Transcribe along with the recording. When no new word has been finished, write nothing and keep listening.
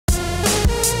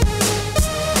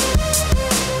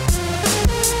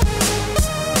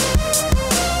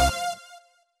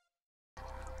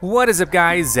What is up,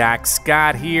 guys?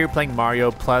 ZackScott here, playing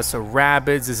Mario plus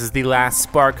Rabbids. This is the last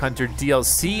Spark Hunter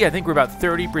DLC. I think we're about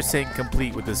 30%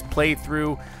 complete with this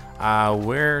playthrough.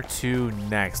 Where to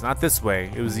next? Not this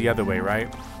way. It was the other way,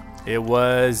 right? It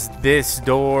was this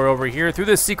door over here. Through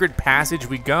this secret passage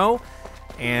we go.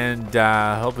 And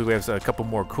hopefully we have a couple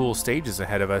more cool stages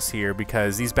ahead of us here,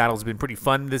 because these battles have been pretty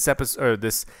fun this episode, or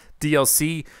this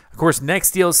DLC. Of course,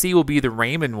 next DLC will be the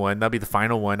Raymond one. That'll be the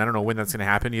final one. I don't know when that's going to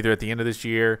happen, either at the end of this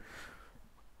year.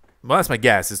 Well, that's my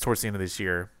guess. It's towards the end of this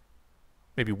year.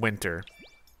 Maybe winter.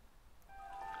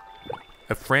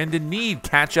 A friend in need.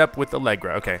 Catch up with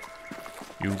Allegra. Okay.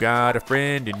 You got a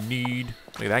friend in need.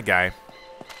 Look at that guy.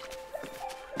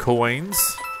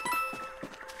 Coins.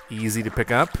 Easy to pick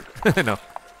up. No.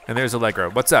 And there's Allegra.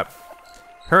 What's up?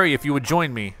 Hurry if you would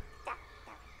join me.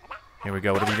 Here we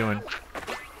go. What are we doing?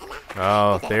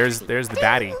 Oh, there's the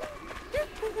baddie.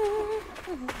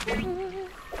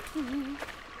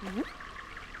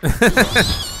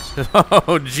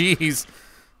 Oh, jeez.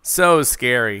 So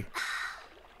scary.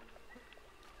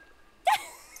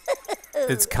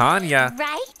 It's Kanya.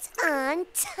 Right on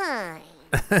time.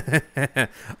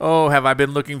 Oh, have I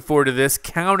been looking forward to this?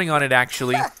 Counting on it,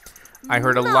 actually. I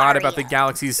heard a lot about the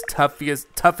galaxy's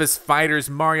toughest fighters,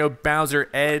 Mario, Bowser,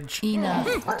 Edge.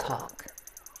 Enough talk.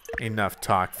 Enough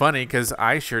talk. Funny, because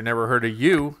I sure never heard of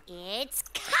you. It's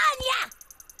Kanya.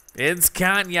 It's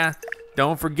Kanya.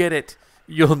 Don't forget it.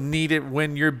 You'll need it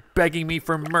when you're begging me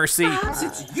for mercy. Perhaps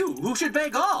it's you who should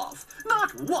beg off.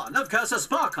 Not one of Curse's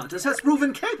Spark Hunters has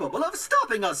proven capable of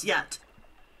stopping us yet.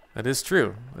 That is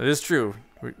true. That is true.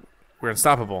 We're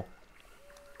unstoppable.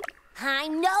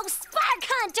 I'm no Spark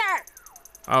Hunter.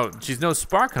 Oh, she's no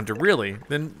Spark Hunter, really?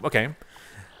 Then, okay.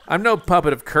 I'm no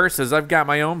puppet of Curse's. I've got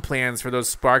my own plans for those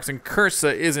sparks, and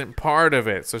Cursa isn't part of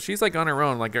it. So she's like on her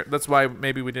own. Like, that's why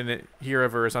maybe we didn't hear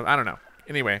of her or something. I don't know.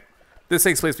 Anyway, this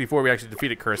takes place before we actually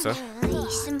defeated Cursa.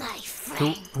 Release my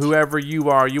friend. Whoever you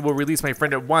are, you will release my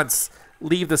friend at once.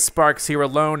 Leave the sparks here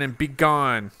alone and be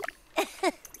gone.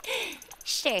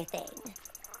 Sure thing.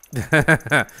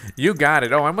 You got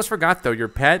it. Oh, I almost forgot, though. Your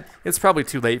pet? It's probably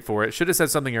too late for it. Should have said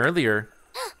something earlier.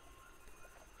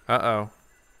 Uh-oh.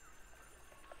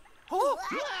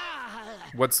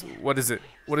 What is it?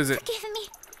 What is it? Forgive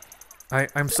me.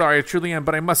 I'm sorry, I truly am,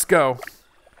 but I must go.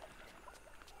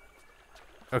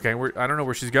 Okay, I don't know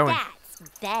where she's going.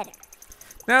 That's better.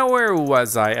 Now, where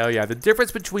was I? Oh, yeah, the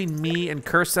difference between me and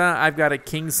Cursa, I've got a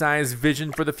king-size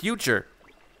vision for the future.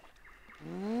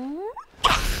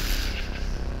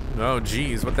 Oh,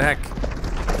 geez, what the heck?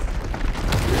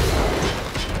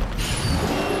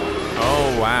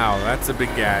 Oh, wow, that's a big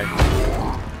guy.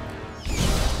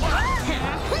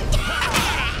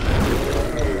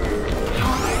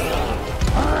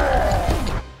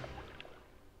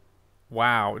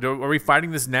 Wow, are we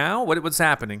fighting this now? What's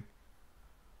happening?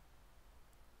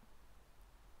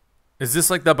 Is this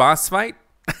like the boss fight?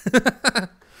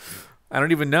 I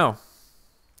don't even know.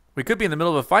 We could be in the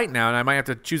middle of a fight now, and I might have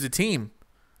to choose a team.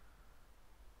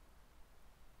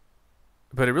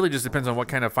 But it really just depends on what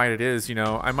kind of fight it is, you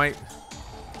know. I might...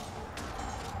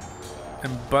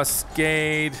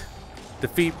 Embuscade.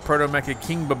 Defeat Proto-Mecha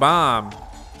King Babam.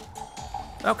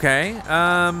 Okay,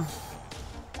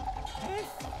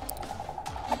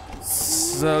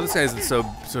 so this guy isn't so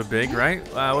big, right?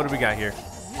 What do we got here?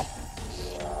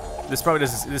 This probably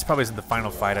isn't the final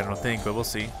fight, I don't think, but we'll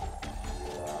see.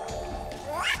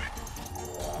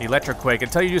 Electroquake.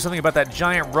 Until you do something about that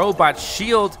giant robot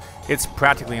shield, it's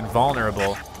practically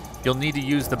invulnerable. You'll need to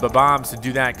use the Babams to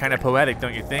do that. Kind of poetic,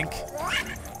 don't you think?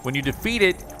 When you defeat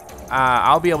it,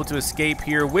 I'll be able to escape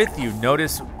here with you.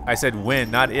 Notice I said when,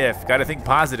 not if. Gotta think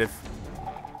positive.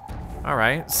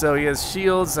 Alright, so he has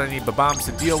shields. I need Babams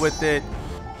to deal with it.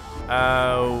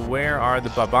 Where are the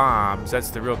Babams?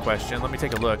 That's the real question. Let me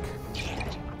take a look.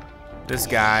 This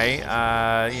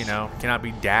guy, you know, cannot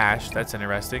be dashed. That's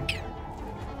interesting.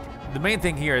 The main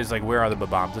thing here is, like, where are the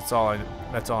Babams?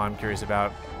 That's all I'm curious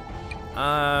about.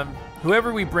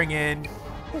 Whoever we bring in,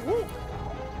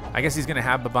 I guess he's gonna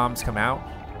have Babams come out.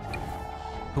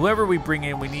 Whoever we bring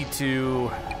in, we need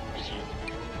to.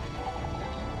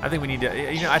 I think we need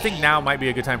to. You know, I think now might be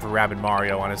a good time for Rabbid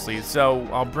Mario, honestly. So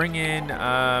I'll bring in.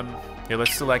 Here,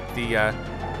 let's select the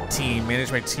team.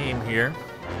 Manage my team here.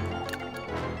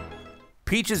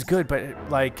 Peach is good, but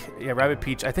like, yeah, Rabbid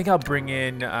Peach. I think I'll bring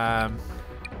in.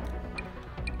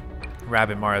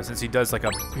 Rabbid Mario, since he does like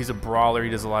he's a brawler, he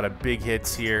does a lot of big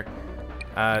hits here.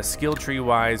 Skill tree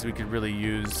wise, we could really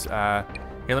use, here,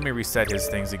 let me reset his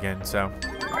things again. So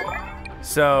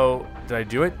did I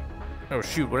do it? Oh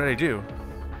shoot, what did I do?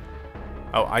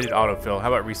 Oh, I did autofill. How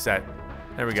about reset?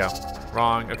 There we go.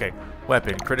 Wrong. Okay.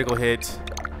 Weapon. Critical hit.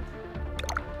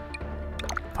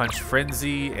 Punch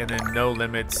Frenzy, and then no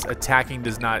limits. Attacking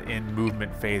does not end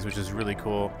movement phase, which is really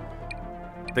cool.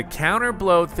 The counter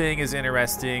blow thing is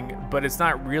interesting, but it's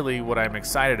not really what I'm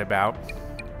excited about.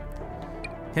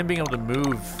 Him being able to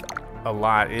move a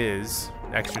lot is.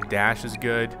 Extra dash is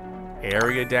good.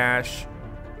 Area dash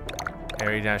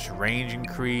range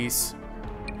increase,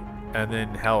 and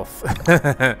then health.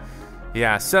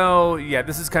 Yeah, so yeah,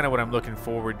 this is kind of what I'm looking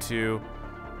forward to.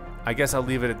 I guess I'll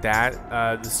leave it at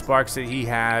that. The sparks that he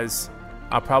has,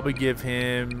 I'll probably give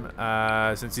him,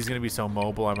 since he's going to be so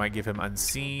mobile, I might give him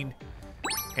Unseen.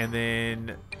 And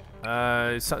then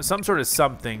some sort of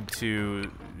something to,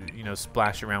 you know,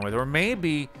 splash around with. Or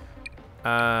maybe,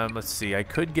 let's see, I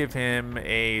could give him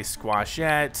a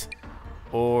Squashette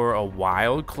or a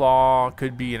Wild Claw.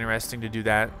 Could be interesting to do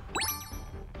that.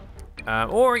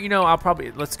 Or, you know,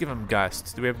 let's give him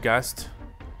Gust. Do we have Gust?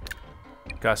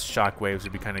 Gust Shockwaves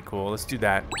would be kind of cool. Let's do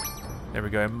that. There we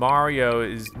go. And Mario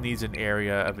needs an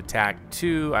area of attack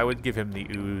too. I would give him the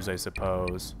Ooze, I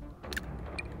suppose.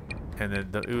 And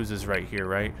then the Ooze is right here,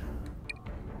 right?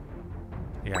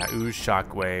 Yeah, Ooze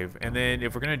Shockwave. And then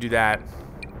if we're going to do that,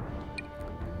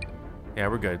 yeah,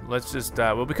 we're good. Let's just,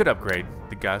 well, we could upgrade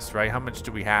the Gust, right? How much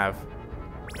do we have?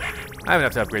 I have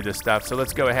enough to upgrade this stuff, so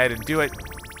let's go ahead and do it.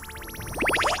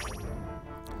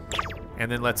 And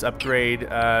then let's upgrade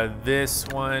this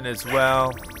one as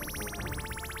well.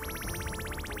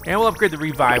 And we'll upgrade the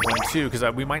Revive one too, because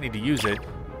we might need to use it.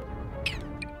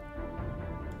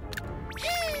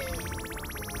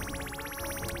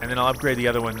 And then I'll upgrade the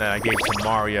other one that I gave to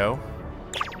Mario.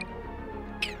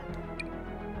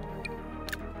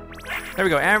 There we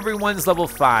go. Everyone's level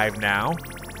 5 now.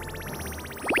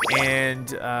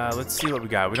 And let's see what we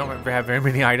got. We don't have very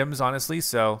many items, honestly,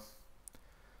 so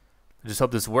I just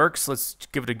hope this works. Let's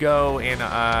give it a go. And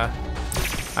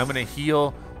I'm going to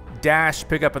heal, dash,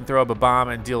 pick up and throw up a bomb,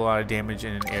 and deal a lot of damage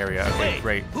in an area. Okay,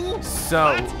 great.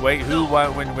 So, wait, who,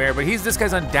 what, when, where? But this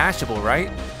guy's undashable,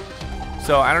 right?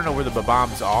 So I don't know where the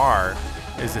bombs are,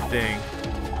 is the thing.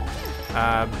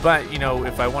 But, you know,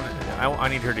 if I want to, I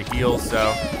need her to heal,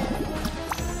 so.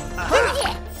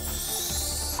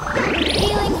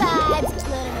 Healing vibes.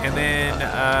 And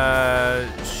then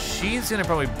she's going to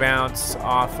probably bounce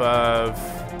off of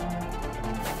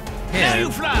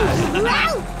him.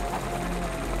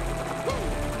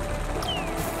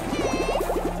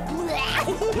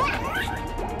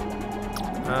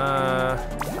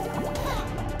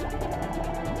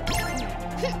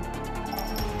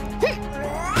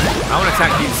 I want to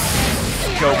attack these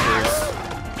Jokers.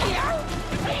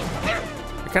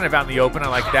 They're kind of out in the open. I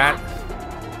like that.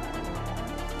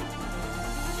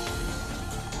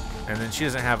 And then she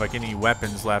doesn't have like any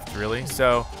weapons left, really.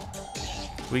 So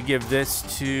we give this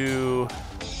to.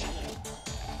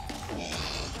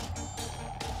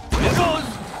 I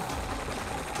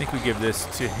think we give this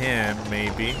to him,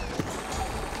 maybe.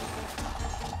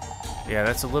 Yeah,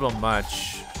 that's a little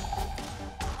much.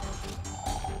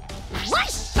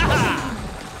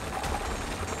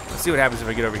 Let's see what happens if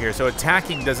I get over here. So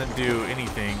attacking doesn't do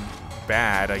anything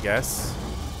bad, I guess.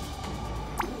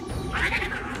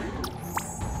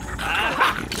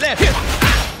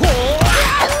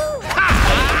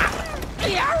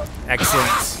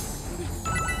 Excellent.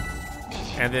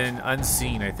 And then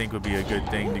Unseen, I think, would be a good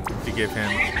thing to give him.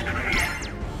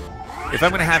 If I'm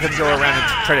going to have him go around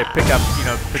and try to pick up, you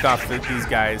know, pick off these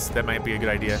guys, that might be a good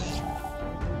idea.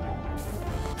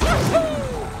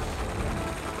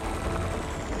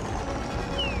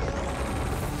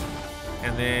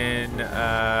 And then,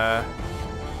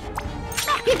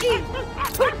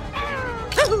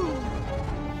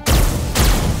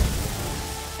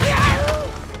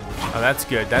 oh, that's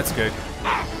good. That's good.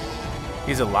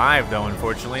 He's alive, though,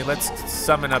 unfortunately. Let's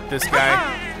summon up this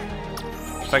guy.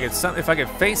 If I could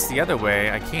face the other way,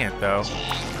 I can't, though.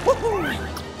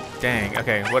 Dang.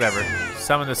 Okay, whatever.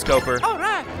 Summon the Scoper. All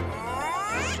right.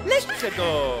 Let's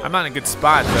go. I'm not in a good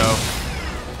spot, though.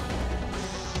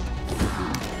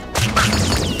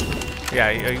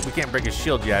 Yeah, we can't break his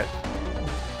shield yet.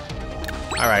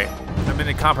 All right. I'm in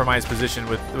a compromised position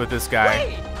with this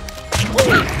guy.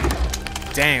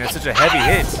 Dang, that's such a heavy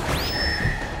hit.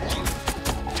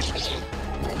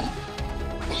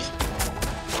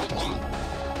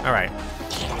 All right.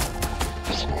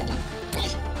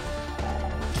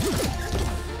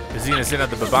 Is he gonna send out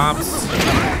the bombs?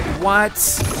 What?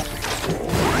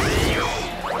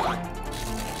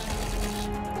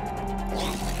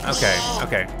 Okay,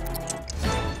 okay.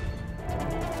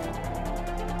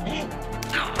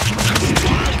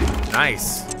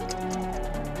 Nice.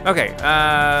 Okay,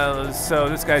 so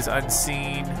this guy's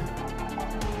Unseen.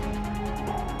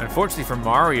 Unfortunately for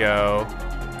Mario,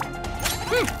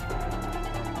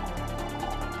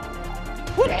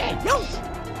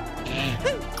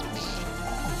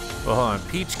 Well, hold on.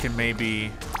 Peach can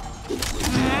maybe...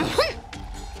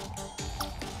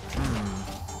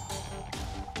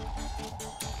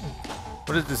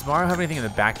 What is, does Mario have anything in the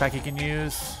backpack he can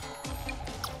use?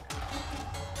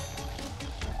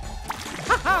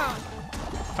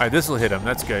 Alright, this will hit him.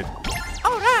 That's good.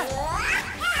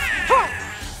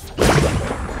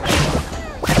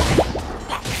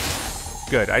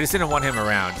 Good. I just didn't want him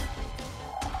around.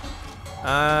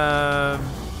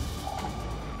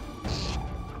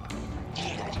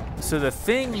 So the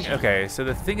thing, okay, so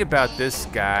the thing about this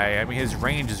guy, I mean, his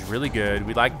range is really good.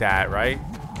 We like that, right?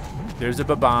 There's a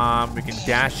bomb. We can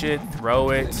dash it, throw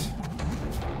it.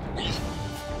 I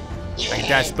can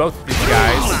dash both of these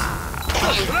guys.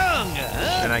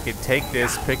 And I can take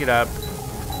this, pick it up.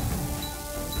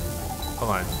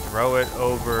 Hold on, throw it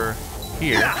over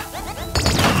here.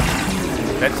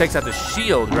 That takes out the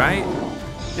shield, right?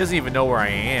 He doesn't even know where I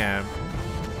am.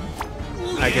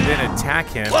 I can then attack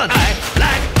him. I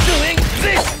like doing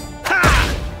this.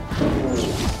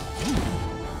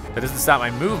 That doesn't stop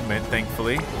my movement,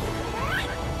 thankfully.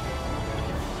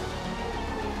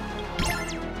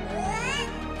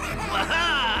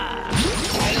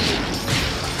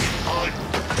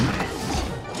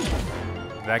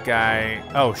 That guy,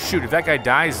 oh shoot, if that guy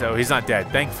dies though, he's not dead,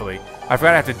 thankfully. I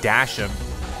forgot I have to dash him.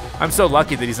 I'm so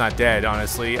lucky that he's not dead,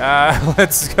 honestly.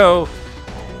 Let's go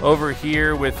over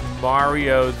here with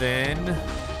Mario then.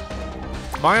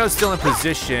 Mario's still in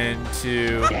position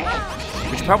to,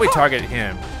 we should probably target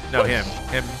him. No, him.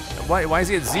 Why is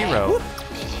he at 0?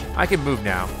 I can move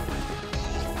now.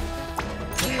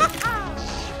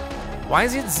 Why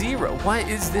is he at 0? What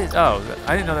is this? Oh,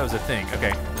 I didn't know that was a thing.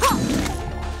 Okay.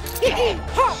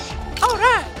 All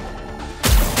right.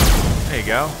 There you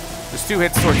go. There's 2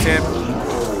 hits towards him.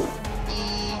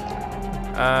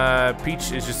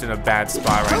 Peach is just in a bad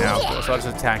spot right now, so I'll just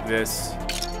attack this.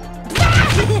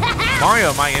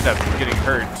 Mario might end up getting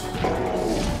hurt.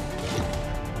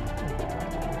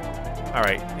 All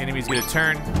right, enemy's gonna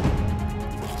turn.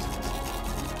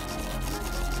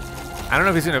 I don't know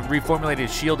if he's gonna reformulate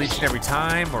his shield each and every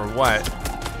time or what.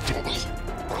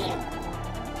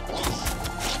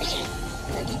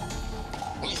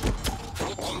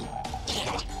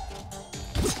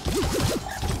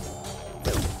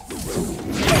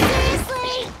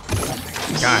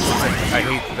 Gosh, I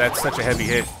hate that's such a heavy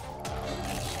hit.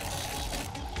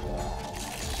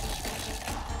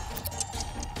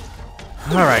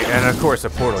 All right, and of course a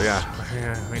portal. Yeah,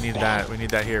 we need that. We need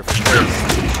that here for sure.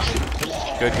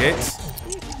 Good hits.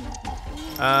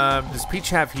 Does Peach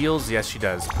have heals? Yes, she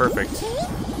does. Perfect.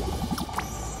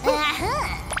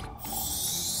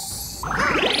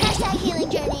 Healing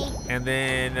journey. And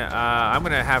then I'm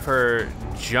gonna have her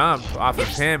jump off of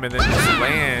him and then just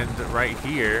land right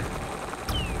here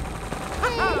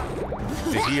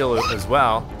to heal as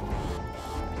well.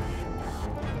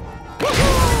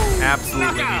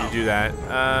 Absolutely need to do that.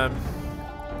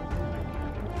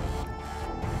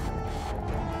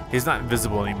 He's not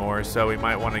invisible anymore, so we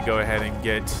might want to go ahead and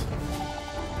get...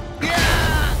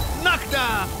 Yeah! Knocked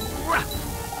down!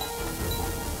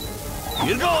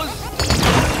 Here goes!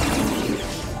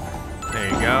 There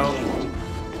you go.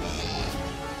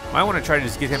 Might want to try to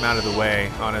just get him out of the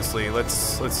way, honestly. Let's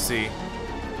see.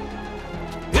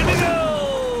 Here we go!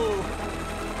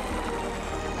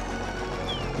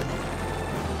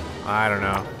 I don't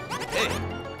know.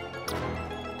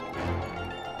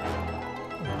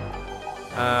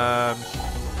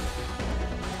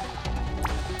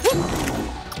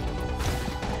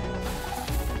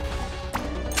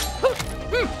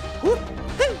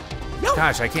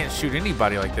 Gosh, I can't shoot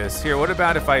anybody like this. Here, what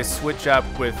about if I switch up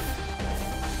with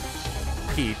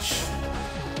Peach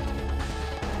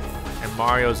and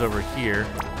Mario's over here?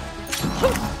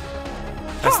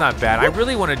 That's not bad. I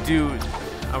really want to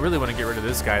get rid of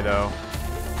this guy though.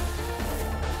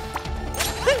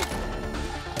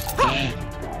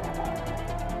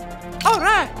 All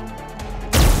right!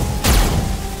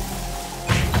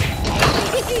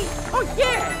 Oh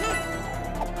yeah!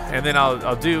 And then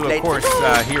I'll do, of course,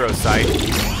 Hero Sight.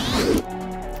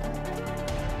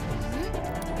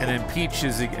 And then Peach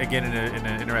is again in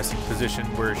an interesting position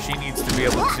where she needs to be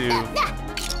able to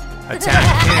attack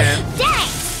him.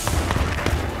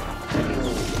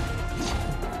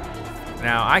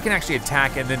 Now I can actually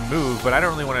attack and then move, but I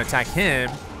don't really want to attack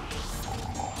him.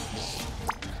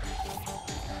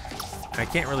 I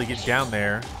can't really get down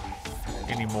there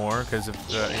anymore because of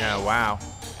yeah, wow.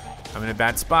 I'm in a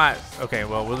bad spot. Okay,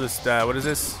 well, we'll just, what is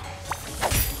this?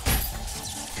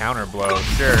 Counter blow,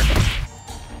 sure.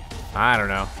 I don't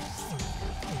know.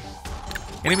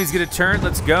 Enemy's gonna turn,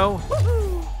 let's go.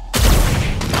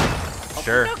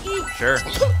 Sure, sure.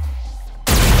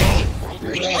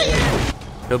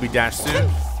 He'll be dashed soon.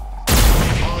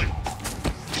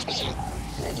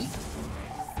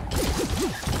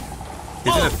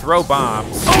 He's gonna throw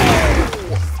bombs.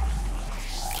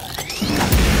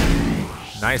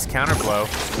 Nice counter blow.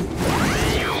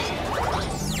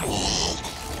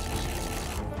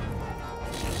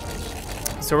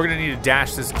 So we're gonna need to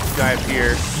dash this guy up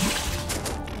here.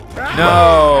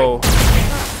 No!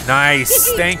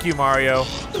 Nice! Thank you, Mario.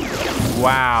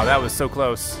 Wow, that was so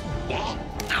close.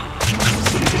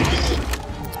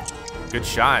 Good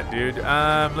shot, dude.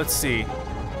 Let's see.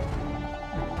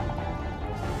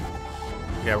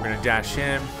 Yeah, we're gonna dash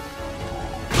him.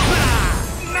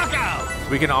 Knockout.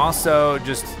 We can also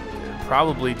just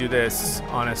probably do this,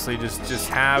 honestly. Just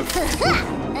have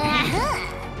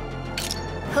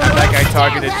that guy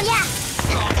targeted.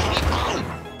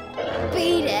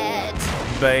 Beat it.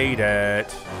 Bait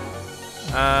it.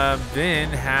 Then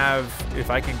have, if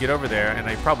I can get over there, and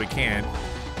I probably can,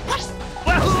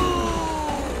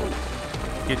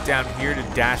 get down here to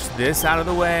dash this out of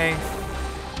the way.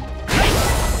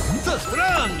 So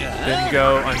strong. Then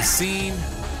go unseen.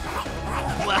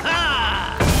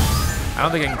 I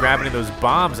don't think I can grab any of those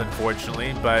bombs,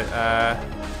 unfortunately, but I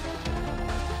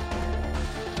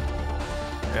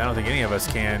don't think any of us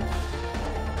can.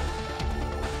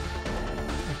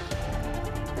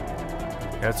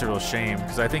 That's a real shame,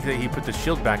 because I think that he put the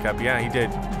shield back up. Yeah, he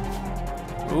did.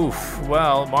 Oof.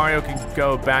 Well, Mario can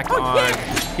go back on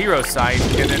hero side,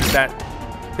 and then that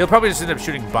he'll probably just end up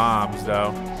shooting bombs,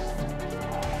 though.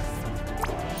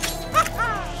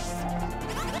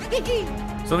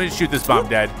 So let me just shoot this bomb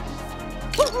dead.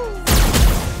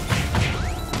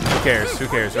 Who cares? Who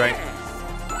cares, right?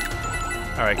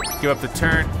 All right, give up the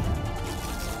turn.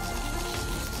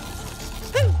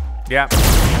 Yeah.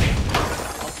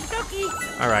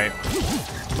 All right.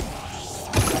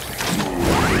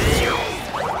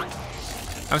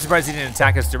 I'm surprised he didn't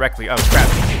attack us directly. Oh, crap.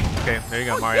 Okay, there you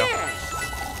go, Mario.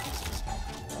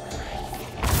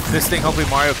 This thing, hopefully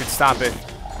Mario can stop it.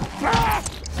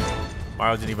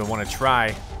 Mario didn't even want to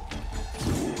try.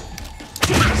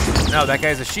 No, that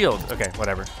guy's a shield. Okay,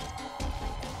 whatever.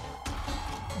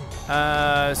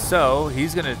 So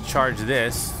he's gonna charge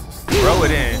this, throw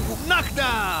it in.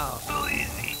 Knockdown. Too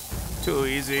easy. Too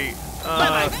easy.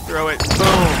 Throw it.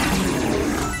 Boom.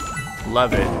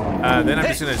 Love it. Then I'm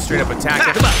just gonna straight up attack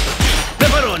it.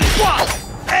 Pepperoni.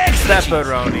 Extra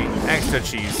Pepperoni. Extra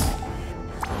cheese.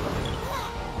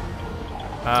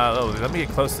 Oh, let me get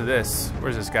close to this.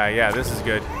 Where's this guy? Yeah, this is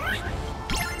good.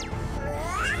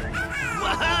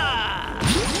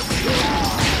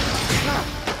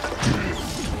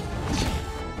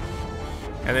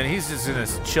 And then he's just gonna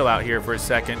chill out here for a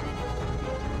second.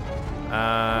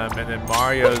 And then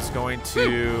Mario's going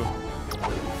to...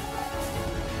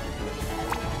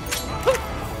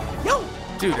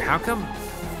 Dude, how come...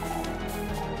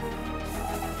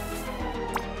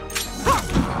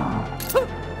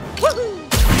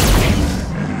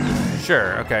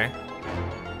 Sure, okay.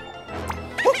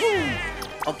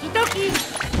 Okie dokie.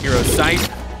 Hero sight.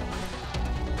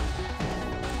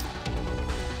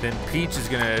 Then Peach is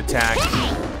gonna attack.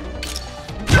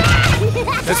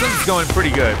 This one's going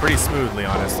pretty good, pretty smoothly,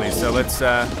 honestly. So let's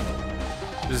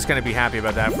just gonna be happy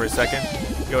about that for a second.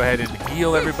 Go ahead and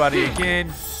heal everybody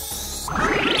again.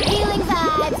 Healing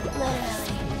vibes,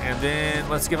 literally. And then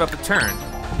let's give up a turn.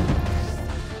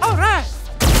 All right.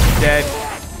 Dead.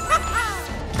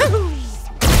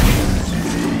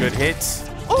 Good hit.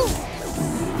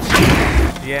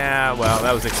 Yeah, well,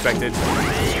 that was expected.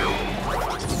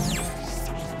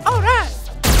 All right.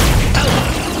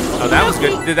 Oh, that was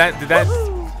good. Did that?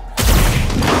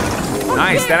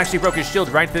 Nice. That actually broke his shield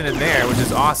right then and there, which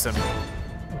is awesome.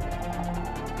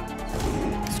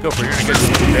 Let's go for your good.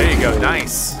 There you go.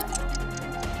 Nice.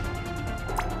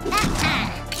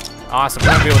 Awesome. We're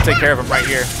gonna be able to take care of him right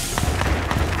here.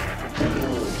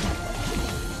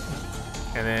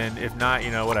 And then, if not, you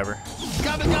know, whatever.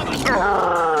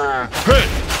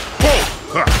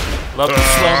 Love the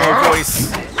slow-mo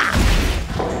voice.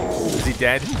 Is he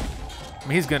dead? I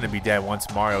mean, he's gonna be dead once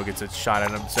Mario gets a shot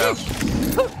at him, so.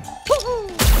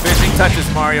 Finishing touches,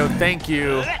 Mario. Thank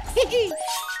you.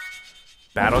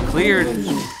 Battle cleared.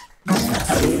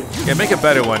 Yeah, make a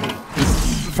better one.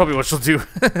 That's probably what she'll do.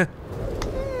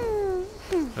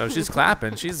 Oh, she's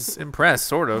clapping. She's impressed,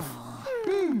 sort of.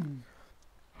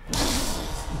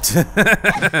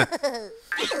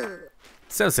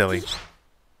 So silly.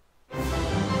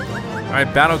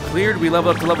 Alright, battle cleared. We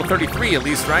level up to level 33 at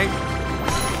least, right?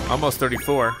 Almost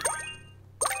 34.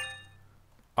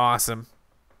 Awesome.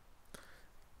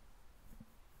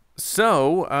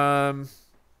 So,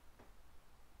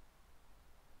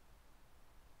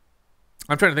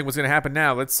 I'm trying to think what's going to happen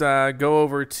now. Let's go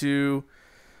over to...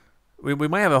 We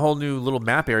might have a whole new little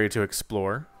map area to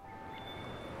explore.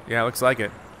 Yeah, looks like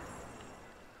it.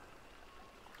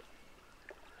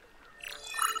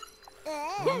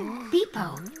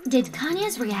 Beepo, did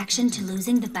Kanya's reaction to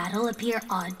losing the battle appear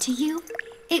odd to you?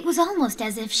 It was almost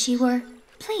as if she were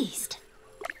pleased.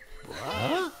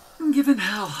 What? Given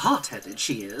how hot-headed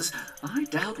she is, I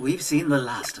doubt we've seen the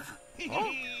last of her.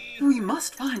 We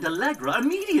must find Allegra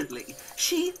immediately.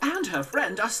 She and her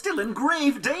friend are still in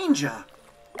grave danger.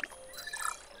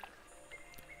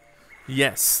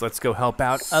 Yes, let's go help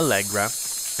out Allegra.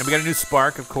 And we got a new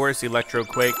spark, of course,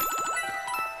 Electroquake.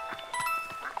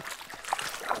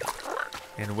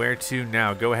 And where to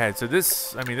now? Go ahead. So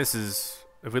this, I mean, this is,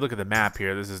 if we look at the map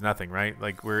here, this is nothing, right?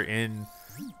 Like, we're in,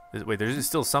 wait, there's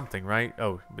still something, right?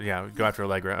 Oh, yeah, go after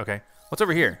Allegra. Okay. What's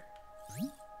over here?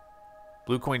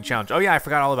 Blue Coin Challenge. Oh, yeah, I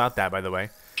forgot all about that, by the way.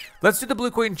 Let's do the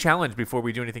Blue Coin Challenge before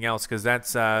we do anything else, because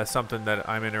that's something that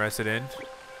I'm interested in.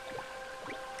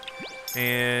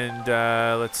 And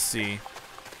let's see.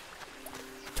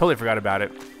 Totally forgot about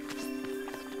it.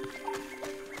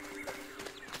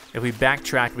 If we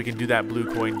backtrack, we can do that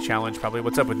Blue Coin Challenge probably.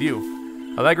 What's up with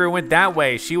you? Allegra went that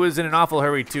way. She was in an awful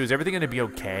hurry, too. Is everything going to be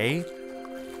okay?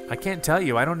 I can't tell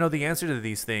you. I don't know the answer to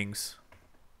these things.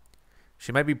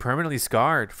 She might be permanently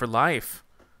scarred for life.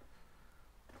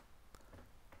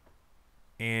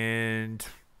 And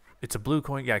it's a blue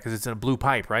coin. Yeah, because it's in a blue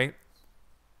pipe, right?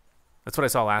 That's what I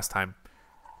saw last time.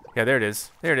 Yeah, there it is.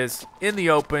 There it is. In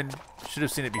the open. Should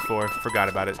have seen it before. Forgot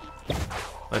about it.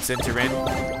 Let's enter in.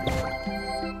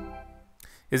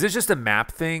 Is this just a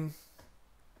map thing?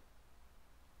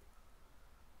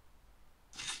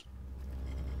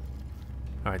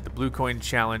 All right, the blue coin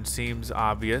challenge seems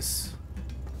obvious.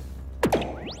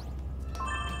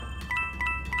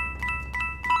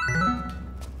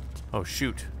 Oh,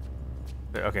 shoot.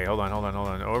 Okay, hold on.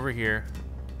 Over here.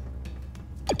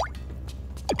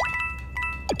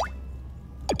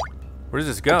 Where does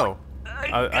this go?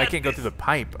 I can't go through the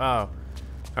pipe. Oh. All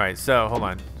right, so hold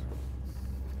on.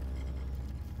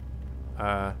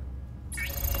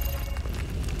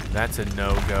 That's a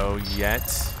no-go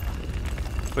yet.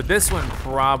 But this one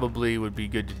probably would be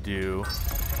good to do.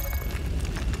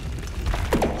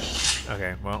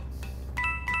 Okay, well.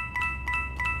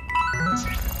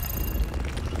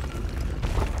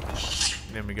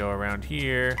 Then we go around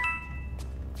here.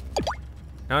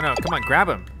 No, come on, grab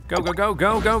him. Go. Oh,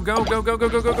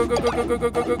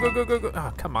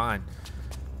 come on.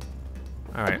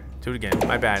 All right, do it again.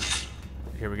 My bad.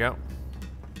 Here we go.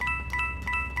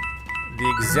 The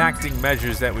exacting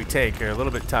measures that we take are a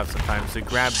little bit tough sometimes to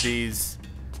grab these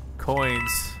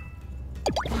coins.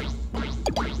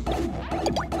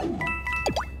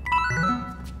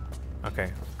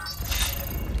 Okay.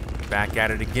 Back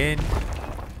at it again.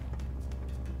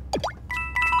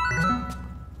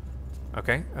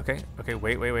 Okay.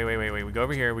 Wait. We go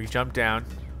over here. We jump down.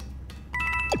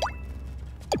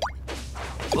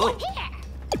 Whoa.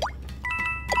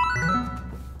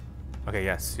 Okay,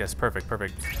 yes, perfect.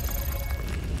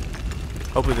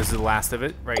 Hopefully this is the last of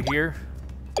it right here.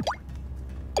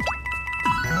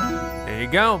 There you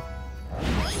go.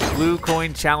 Blue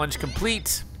coin challenge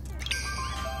complete.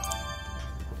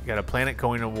 You got a planet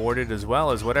coin awarded as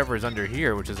well as whatever is under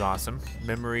here, which is awesome.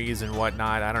 Memories and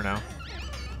whatnot, I don't know.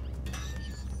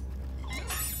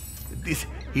 This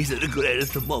is the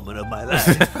greatest moment of my life.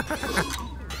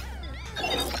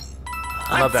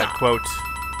 I love that quote.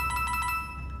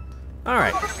 All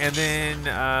right, and then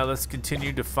let's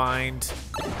continue to find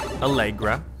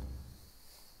Allegra.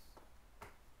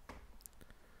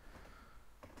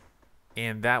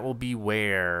 And that will be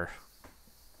where?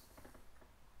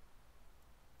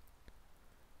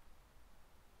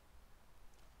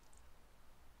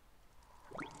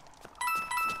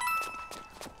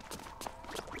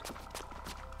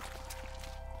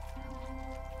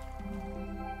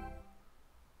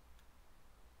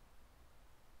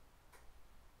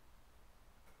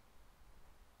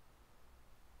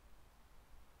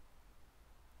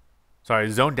 Sorry,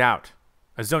 zoned out.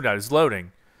 I zoned out. It's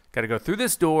loading. Got to go through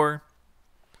this door,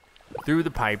 through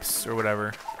the pipes or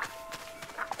whatever.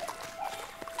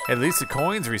 At least the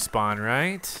coins respawn,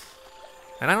 right?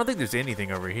 And I don't think there's anything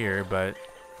over here, but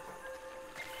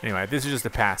anyway, this is just a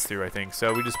pass through, I think.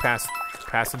 So we just pass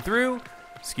them through.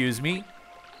 Excuse me.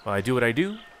 While I do what I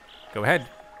do. Go ahead.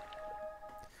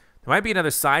 There might be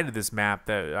another side of this map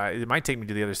that it might take me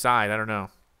to the other side. I don't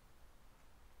know.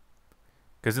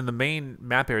 Because in the main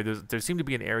map area, there seemed to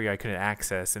be an area I couldn't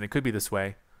access, and it could be this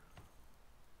way.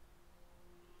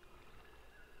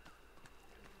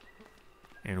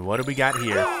 And what do we got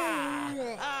here?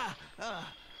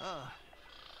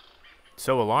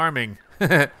 So alarming.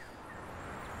 The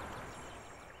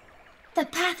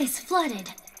path is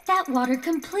flooded. That water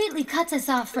completely cuts us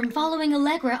off from following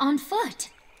Allegra on foot.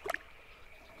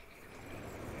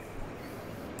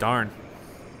 Darn.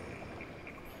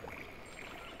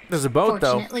 There's a boat,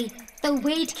 Fortunately, the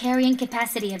weight-carrying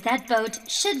capacity of that boat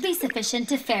should be sufficient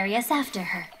to ferry us after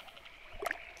her.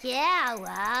 Yeah,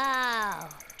 wow.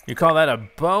 You call that a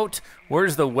boat?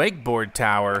 Where's the wakeboard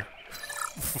tower?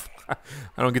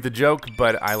 I don't get the joke,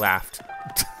 but I laughed.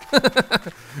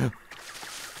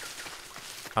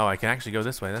 Oh, I can actually go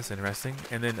this way. That's interesting.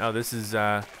 And then, oh, this is,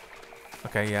 okay,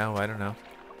 yeah, well, I don't know.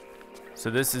 So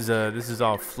this is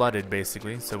all flooded,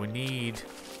 basically. So we need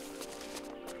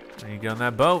to get on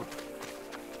that boat.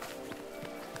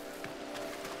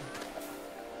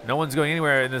 No one's going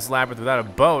anywhere in this labyrinth without a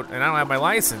boat, and I don't have my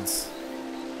license.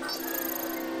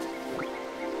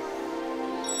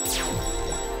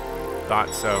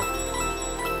 Thought so.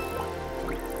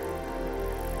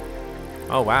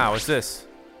 Oh, wow, what's this?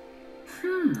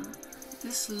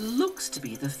 This looks to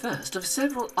be the first of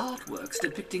several artworks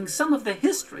depicting some of the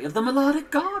history of the Melodic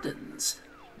Gardens.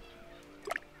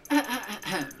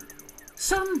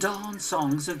 Some dawn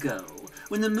songs ago,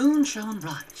 when the moon shone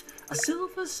bright, a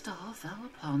silver star fell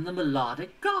upon the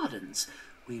Melodic Gardens.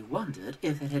 We wondered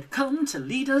if it had come to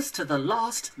lead us to the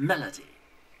lost melody.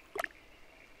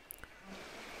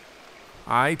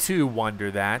 I, too,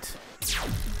 wonder that.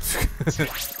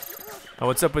 Oh,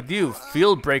 what's up with you?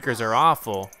 Field breakers are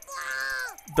awful.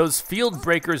 Those field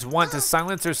breakers want to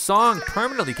silence their song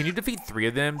permanently. Can you defeat 3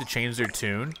 of them to change their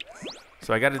tune?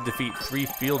 So I got to defeat 3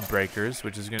 field breakers,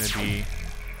 which is going to be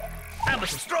I'm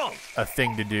so strong. a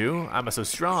thing to do. I'm so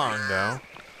strong, though.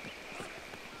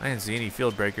 I didn't see any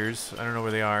field breakers. I don't know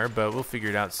where they are, but we'll figure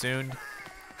it out soon.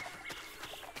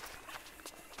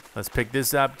 Let's pick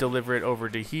this up, deliver it over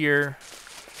to here.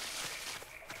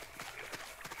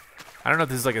 I don't know if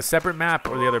this is like a separate map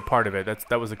or the other part of it.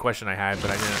 That was the question I had, but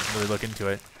I didn't really look into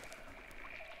it.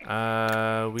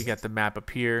 We got the map up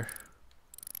here.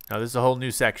 No, this is a whole new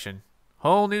section.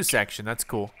 Whole new section. That's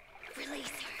cool.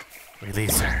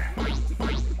 Release her.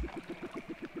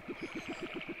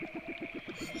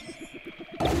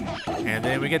 And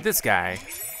then we get this guy.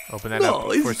 Open that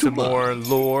up for some more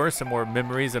lore, some more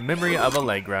memories. A memory of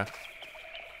Allegra.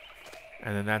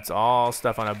 And then that's all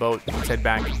stuff on a boat. Let's head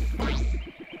back.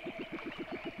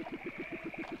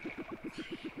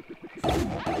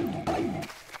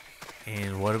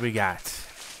 And what do we got?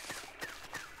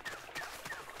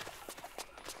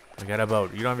 We got a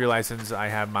boat. You don't have your license. I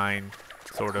have mine,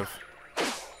 sort of.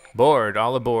 Board.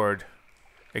 All aboard.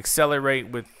 Accelerate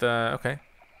with, okay.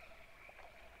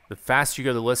 The faster you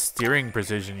go, the less steering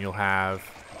precision you'll have.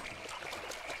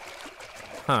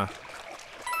 Huh.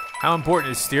 How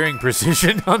important is steering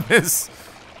precision on this?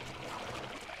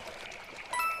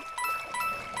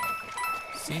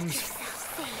 Seems...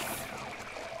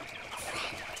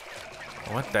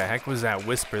 What the heck was that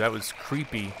whisper? That was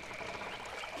creepy.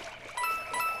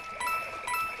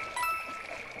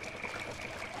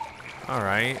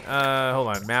 Alright, hold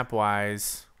on,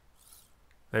 map-wise.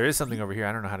 There is something over here.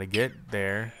 I don't know how to get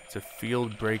there. It's a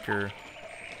field breaker.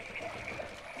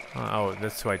 Oh,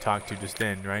 that's who I talked to just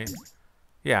then, right?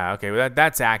 Yeah, okay, well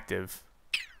that's active.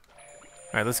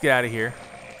 Alright, let's get out of here.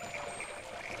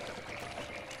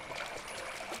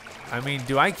 I mean,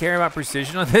 do I care about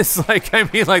precision on this? Like, I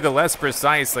mean, like the less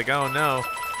precise, like, oh no.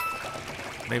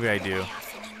 Maybe I do.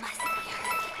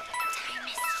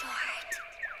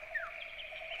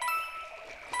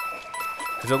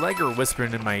 There's a Allegra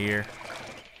whispering in my ear.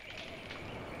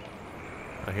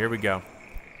 Oh, here we go.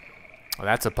 Oh,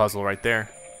 that's a puzzle right there.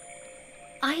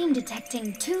 I am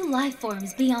detecting 2 life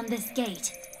forms beyond this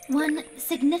gate. One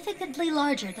significantly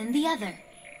larger than the other.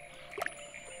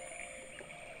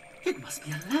 It must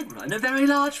be Allegra and a very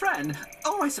large friend.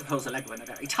 Or I suppose Allegra and a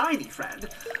very tiny friend.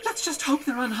 Let's just hope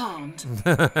they're unharmed.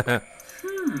 There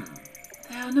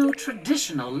are no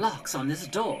traditional locks on this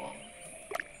door.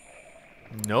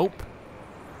 Nope.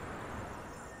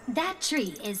 That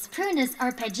tree is Prunus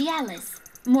arpeggialis,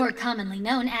 more commonly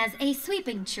known as a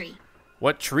sweeping tree.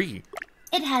 What tree?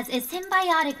 It has a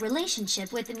symbiotic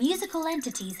relationship with musical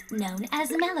entities known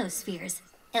as melospheres,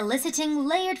 eliciting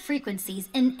layered frequencies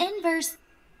in inverse...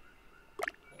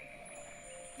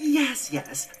 Yes,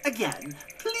 yes. Again,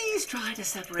 please try to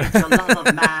separate your love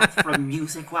of math from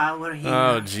music while we're here.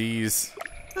 Oh, jeez.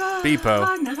 Beepo.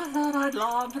 I never thought I'd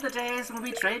long for the days when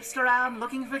we traipsed around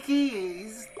looking for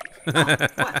keys. Well,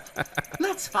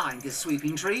 let's find this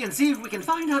sweeping tree and see if we can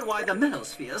find out why the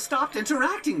melosphere stopped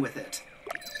interacting with it.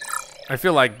 I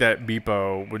feel like that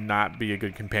Beepo would not be a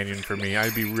good companion for me.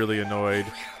 I'd be really annoyed.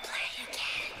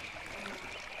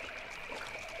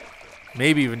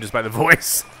 Maybe even just by the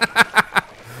voice.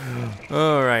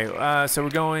 All right, so we're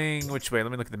going which way?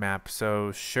 Let me look at the map.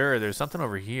 So sure, there's something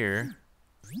over here.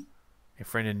 A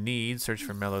friend in need, search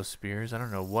for mellow spears. I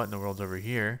don't know what in the world's over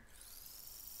here.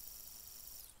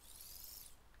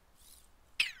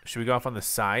 Should we go off on the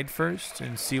side first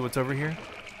and see what's over here?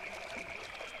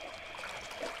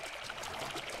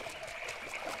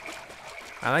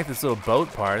 I like this little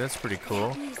boat part. That's pretty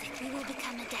cool. Music, we will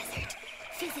become a desert,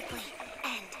 physically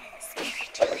and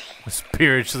spiritually.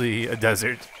 Spiritually a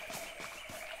desert.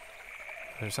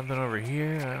 There's something over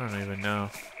here. I don't even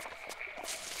know.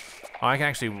 Oh, I can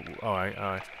actually. Oh,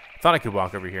 I thought I could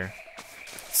walk over here.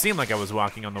 It seemed like I was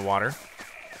walking on the water.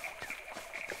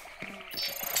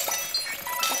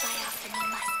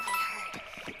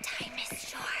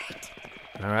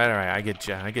 All right. I get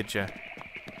you.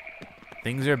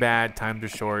 Things are bad. Times are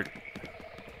short.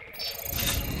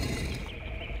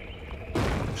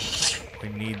 We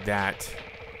need that.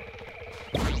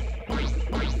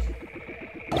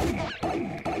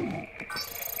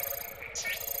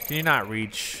 Can you not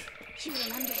reach? You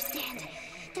will understand.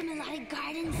 The Melodic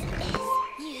Gardens is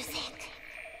music.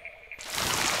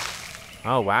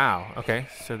 Oh, wow. Okay,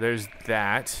 so there's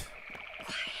that.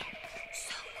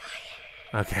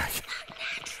 Okay.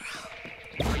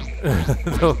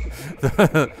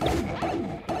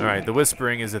 All right, the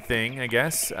whispering is a thing, I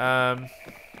guess. Where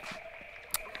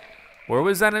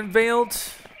was that unveiled?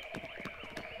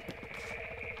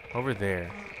 Over there.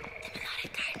 The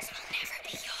Melodic Gardens will never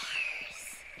be yours.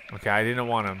 Okay, I didn't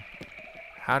want him.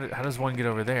 How does one get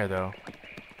over there, though?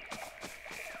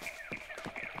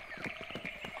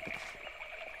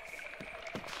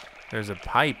 There's a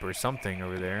pipe or something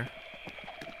over there.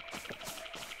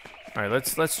 All right,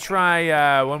 let's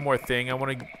try one more thing. I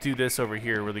want to do this over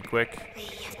here really quick. We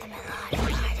of the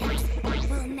Melodic Gardens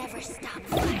will never stop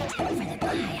fighting for the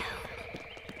biome.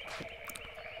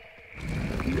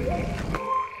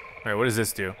 All right, what does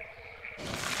this do?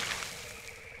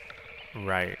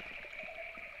 Right.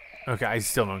 Okay, I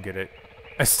still don't get it.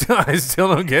 I still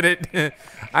don't get it.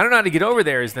 I don't know how to get over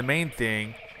there is the main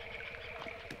thing.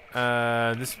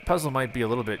 This puzzle might be a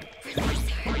little bit.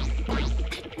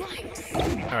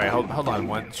 All right, hold on.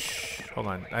 Hold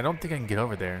on. I don't think I can get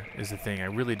over there. Is the thing. I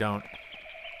really don't.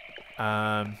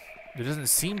 There doesn't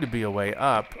seem to be a way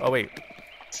up. Oh wait.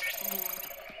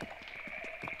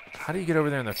 How do you get over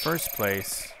there in the first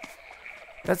place?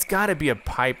 That's got to be a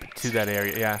pipe to that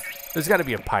area. Yeah, there's got to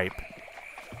be a pipe.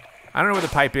 I don't know where the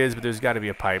pipe is, but there's got to be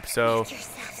a pipe. So. Make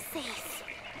yourself safe,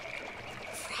 friend.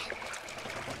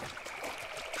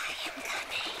 I am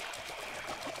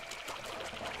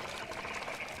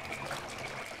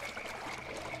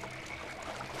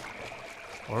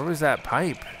coming. Where was that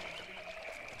pipe?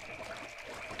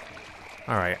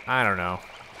 All right, I don't know.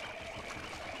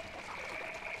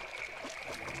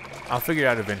 I'll figure it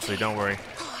out eventually. Don't worry.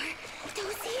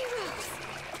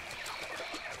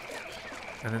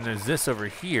 And then there's this over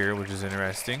here, which is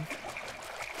interesting.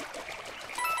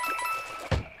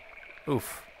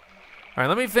 Oof. All right,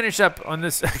 let me finish up on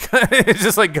this. It's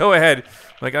just like, go ahead.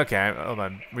 Like, okay, hold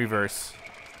on. Reverse.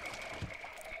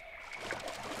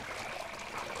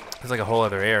 There's like a whole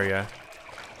other area.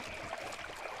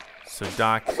 So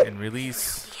dock and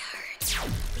release.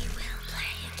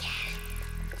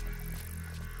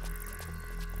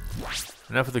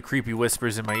 Enough of the creepy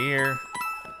whispers in my ear.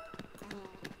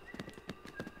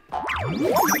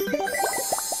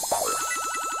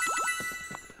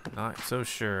 Not so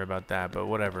sure about that, but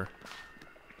whatever.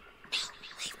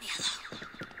 Leave me alone.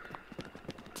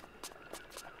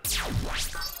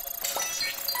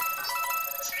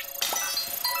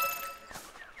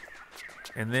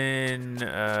 And then,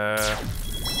 I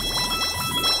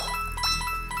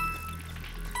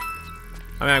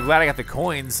mean, I'm glad I got the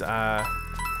coins. Well,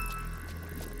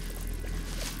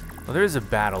 there's a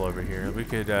battle over here. We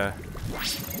could,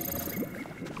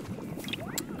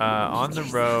 on the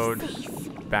road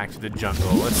back to the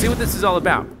jungle. Let's see what this is all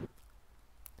about.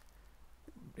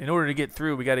 In order to get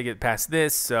through, we got to get past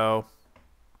this, so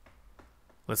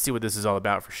let's see what this is all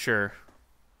about for sure.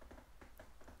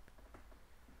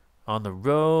 On the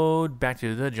road back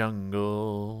to the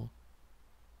jungle.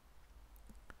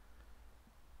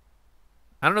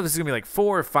 I don't know if this is going to be like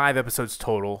 4 or 5 episodes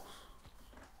total.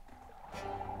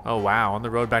 Oh, wow. On the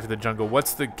road back to the jungle.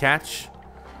 What's the catch?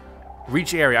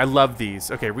 Reach area. I love these.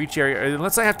 Okay, reach area.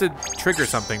 Unless I have to trigger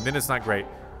something, then it's not great.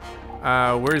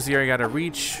 Where's the area I got to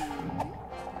reach?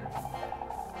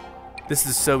 This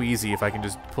is so easy if I can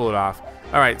just pull it off.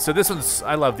 All right, so this one's...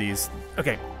 I love these.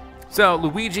 Okay, so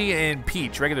Luigi and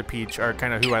Peach, regular Peach, are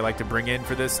kind of who I like to bring in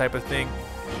for this type of thing.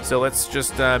 So let's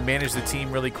just manage the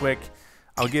team really quick.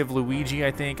 I'll give Luigi,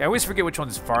 I think. I always forget which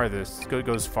one's farthest.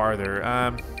 Goes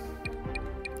farther.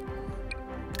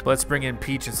 Let's bring in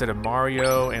Peach instead of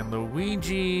Mario, and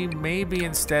Luigi maybe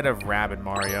instead of Rabbid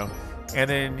Mario. And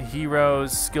then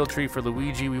heroes, skill tree for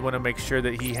Luigi. We want to make sure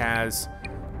that he has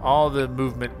all the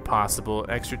movement possible.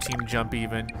 Extra team jump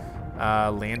even.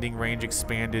 Landing range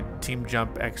expanded. Team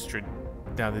jump extra.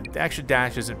 Now the extra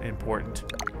dash isn't important.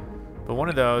 But one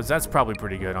of those, that's probably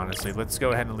pretty good, honestly. Let's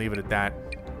go ahead and leave it at that.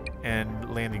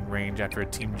 And landing range after a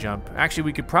team jump. Actually,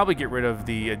 we could probably get rid of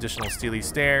the additional Steely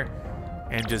Stare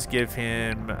and just give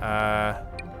him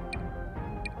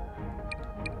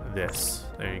this.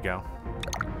 There you go.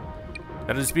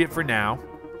 That'll just be it for now.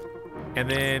 And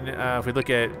then if we look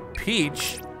at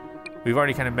Peach, we've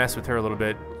already kind of messed with her a little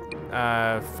bit.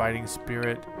 Fighting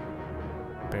Spirit.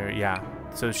 Yeah.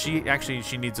 So she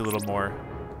needs a little more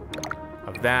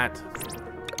of that,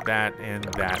 and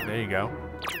that. There you go.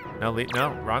 No,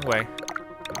 wrong way.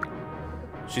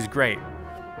 She's great.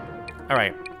 All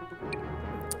right.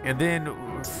 And then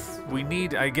we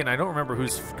need, again, I don't remember who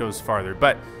goes farther,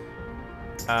 but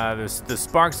the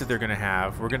sparks that they're going to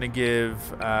have, we're going to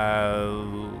give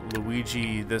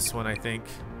Luigi this one, I think.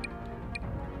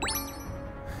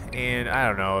 And I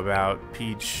don't know about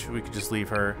Peach. We could just leave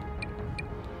her.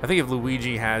 I think if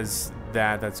Luigi has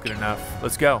that, that's good enough.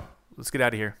 Let's go. Let's get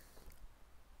out of here.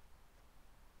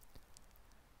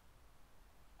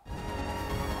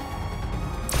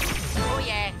 Oh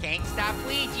yeah, can't stop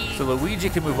Luigi. So Luigi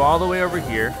can move all the way over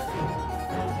here.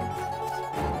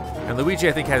 And Luigi,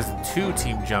 I think, has 2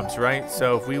 team jumps, right?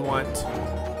 So if we want,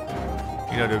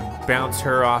 you know, to bounce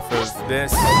her off of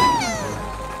this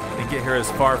and get her as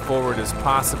far forward as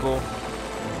possible.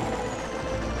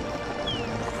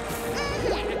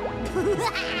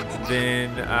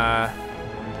 Then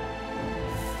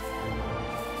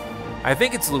I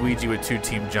think it's Luigi with 2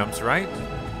 team jumps, right?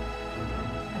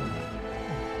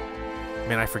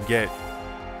 Man, I forget.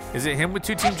 Is it him with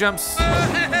 2 team jumps?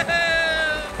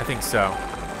 I think so.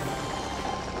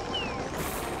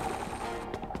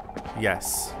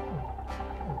 Yes.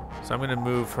 So I'm gonna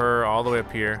move her all the way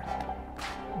up here.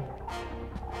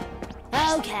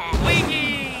 Okay.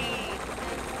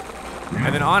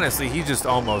 And then honestly, he's just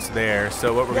almost there.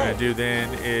 So what we're gonna do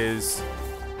then is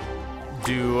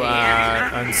do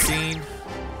Unseen.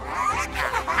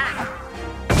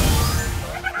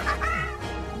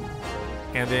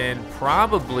 And then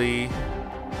probably,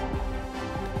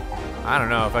 I don't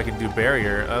know if I can do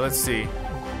Barrier. Let's see.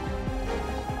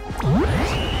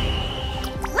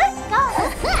 Let's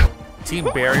go. Team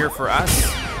Barrier for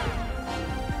us.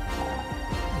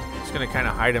 Just gonna kind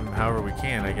of hide him however we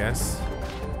can, I guess.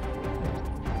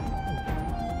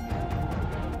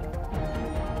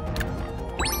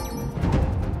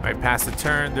 All right, pass the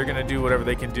turn. They're gonna do whatever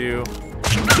they can do.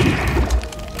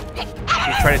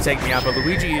 Try to take me out, but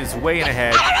Luigi is way in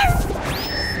ahead.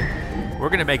 We're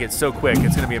gonna make it so quick.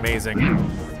 It's gonna be amazing.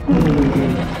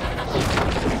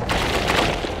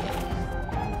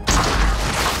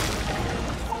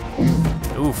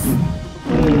 Oof.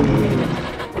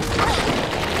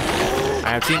 I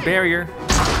have Team Barrier.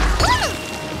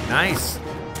 Nice.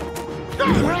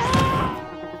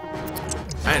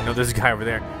 I didn't know there's a guy over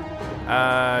there.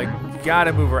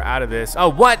 Gotta move her out of this. Oh,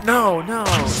 what? No, no.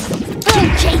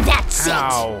 Okay, that's it.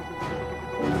 Ow.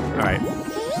 Alright.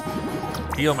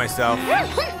 Heal myself.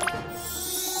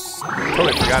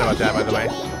 Totally forgot about that, by the way.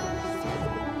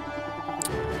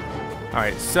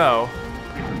 Alright, so.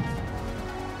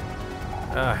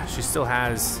 She still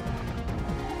has.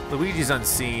 Luigi's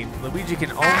unseen. Luigi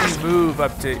can only move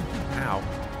up to. Ow.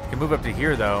 Can move up to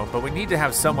here, though. But we need to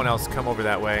have someone else come over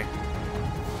that way.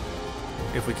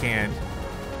 If we can.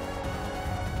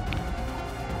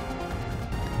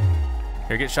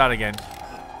 Here, get shot again.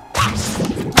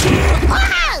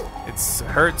 It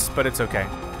hurts, but it's okay.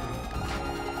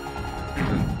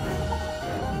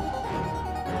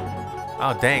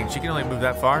 Oh, dang. She can only move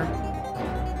that far?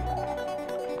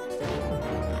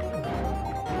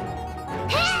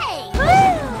 Hey!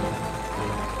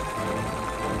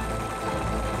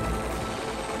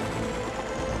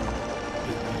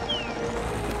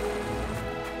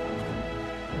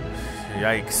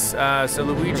 Yikes. So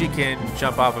Luigi can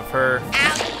jump off of her.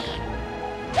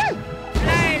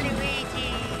 Fly,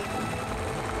 Luigi.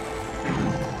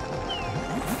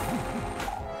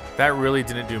 That really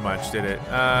didn't do much, did it?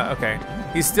 Okay.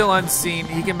 He's still unseen.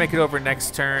 He can make it over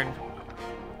next turn.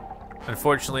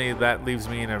 Unfortunately, that leaves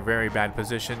me in a very bad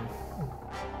position.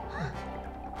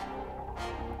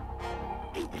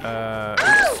 Oops.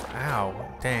 Ow.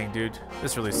 Dang, dude.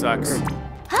 This really sucks.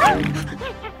 Yeah.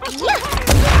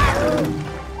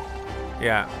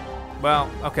 Yeah. Well,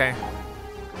 okay.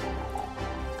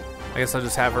 I guess I'll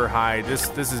just have her hide. This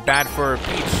is bad for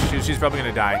Peach. She's probably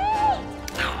gonna die.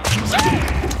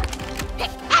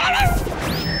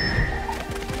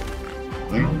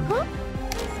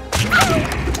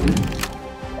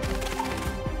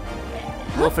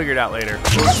 We'll figure it out later.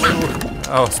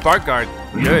 Oh, Spark Guard.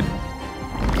 Good.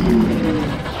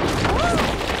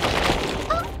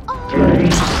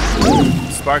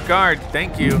 Spark Guard.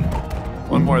 Thank you.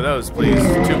 One more of those, please.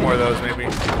 2 more of those, maybe.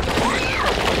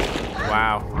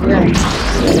 Wow.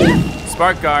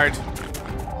 Spark Guard.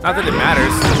 Not that it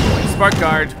matters. Spark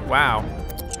Guard. Wow.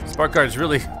 Spark Guard's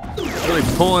really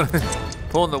pulling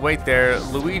the weight there.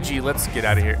 Luigi, let's get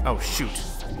out of here. Oh, shoot.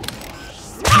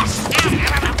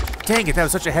 Dang it, that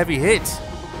was such a heavy hit.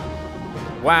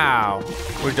 Wow.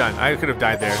 We're done. I could have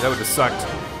died there. That would have sucked.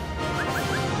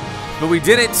 But we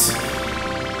did it.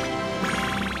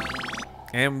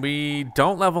 And we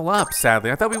don't level up,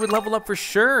 sadly. I thought we would level up for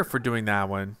sure for doing that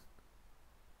one.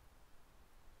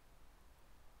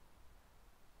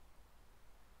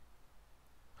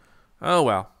 Oh,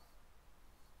 well.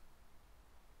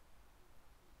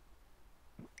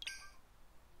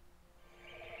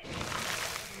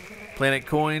 Planet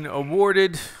coin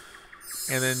awarded.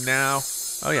 And then now,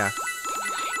 oh yeah.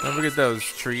 Don't forget those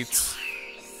treats.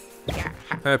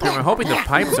 I'm hoping the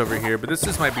pipe's over here, but this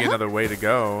just might be another way to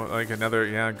go. Like another,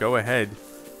 yeah, go ahead.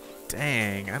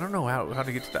 Dang, I don't know how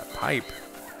to get to that pipe.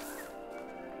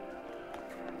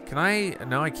 Can I,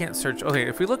 no, I can't search. Okay,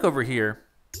 if we look over here.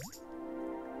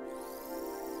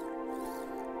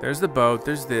 There's the boat,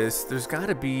 there's this. There's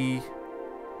gotta be,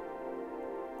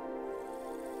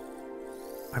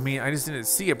 I mean, I just didn't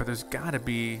see it, but there's gotta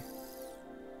be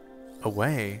a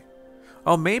way.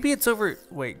 Oh, maybe it's over,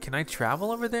 wait, can I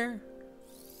travel over there?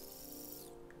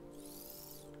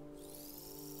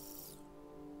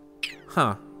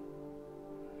 Huh.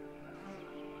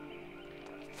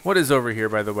 What is over here,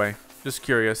 by the way? Just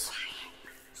curious.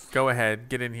 Go ahead,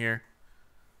 get in here.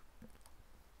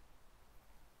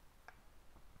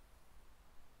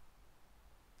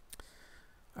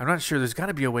 I'm not sure. There's got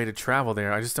to be a way to travel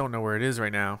there. I just don't know where it is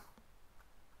right now.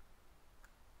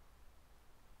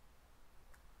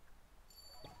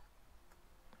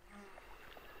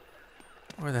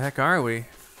 Where the heck are we?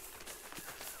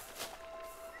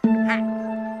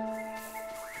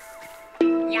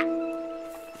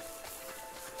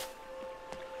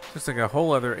 It's like a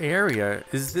whole other area.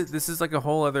 This is like a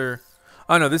whole other...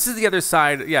 Oh no, this is the other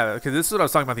side. Yeah, because this is what I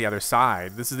was talking about, the other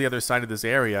side. This is the other side of this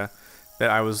area that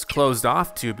I was closed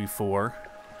off to before.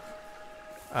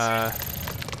 Oh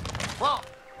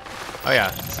yeah.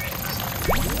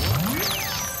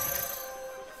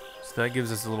 So that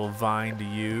gives us a little vine to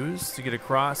use to get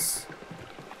across.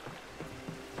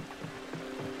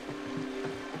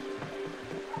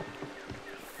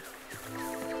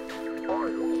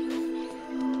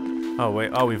 Oh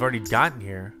wait, oh, we've already gotten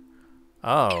here.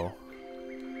 Oh.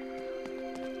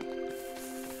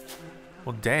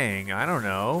 Well, dang, I don't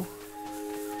know.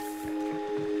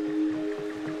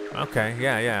 Okay,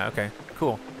 yeah, okay,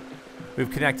 cool. We've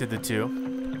connected the two.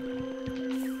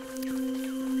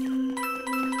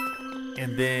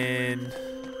 And then...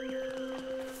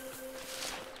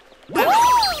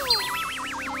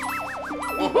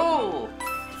 Woohoo!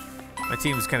 My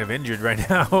team's kind of injured right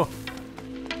now.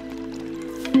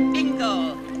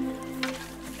 Bingo!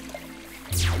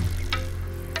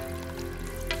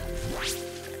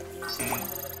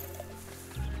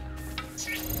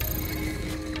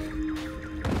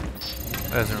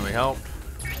 That doesn't really help.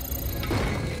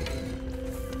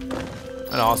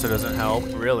 That also doesn't help,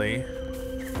 really.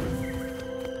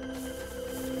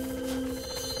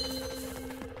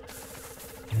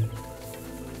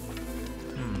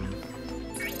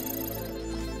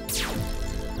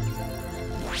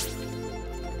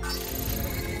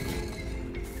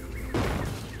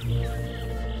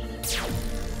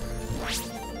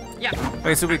 Yeah.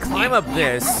 Okay, so we climb up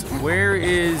this. Where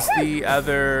is the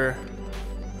other...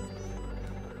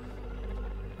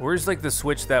 Where's like the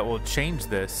switch that will change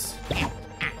this?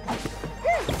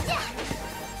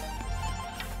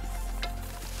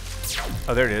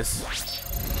 Oh, there it is.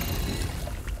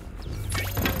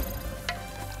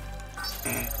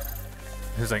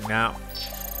 It's like now.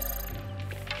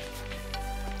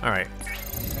 All right.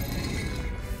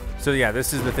 So yeah,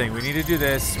 this is the thing. We need to do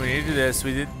this. We need to do this.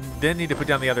 We then need to put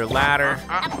down the other ladder.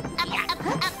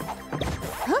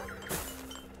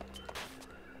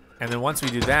 And then once we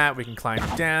do that, we can climb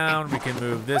down. We can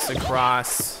move this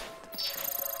across.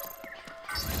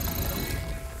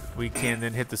 We can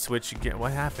then hit the switch again.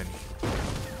 What happened?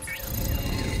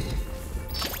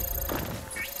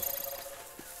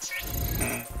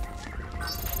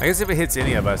 I guess if it hits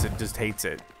any of us, it just hates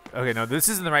it. Okay, no, this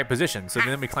isn't the right position. So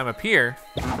then we climb up here.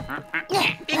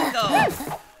 Bingo.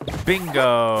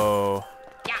 Bingo.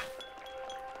 Yeah.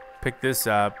 Pick this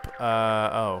up.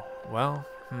 Oh, well,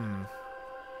 I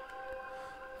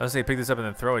was say pick this up and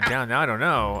then throw it down. Now I don't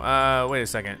know. Wait a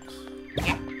second.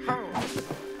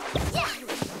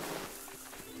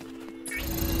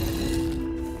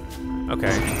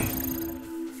 Okay.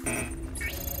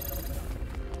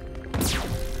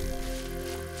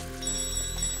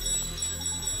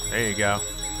 There you go.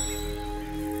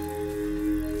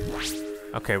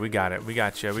 Okay, we got it. We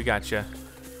got you. We got you.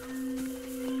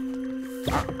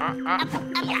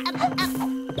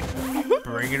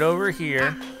 Bring it over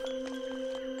here.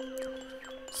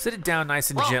 Sit it down nice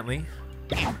and gently.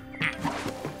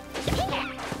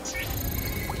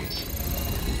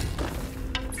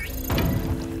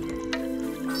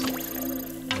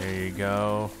 There you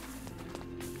go.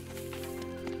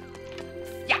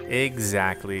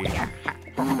 Exactly.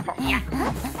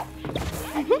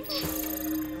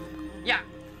 Yeah.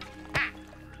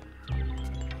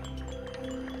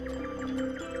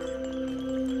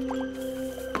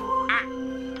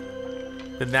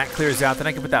 Then that clears out. Then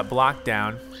I can put that block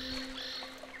down.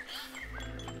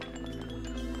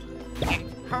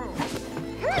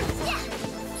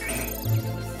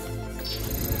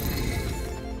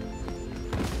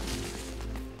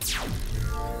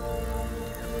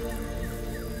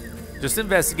 Just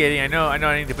investigating. I know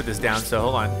I need to put this down, so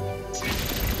hold on.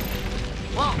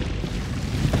 Whoa.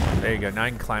 There you go. Now I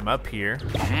can climb up here.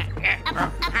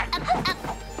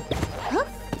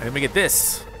 And then we get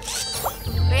this,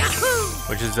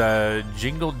 which is a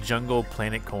Jingle Jungle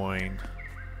Planet Coin.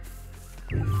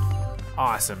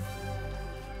 Awesome.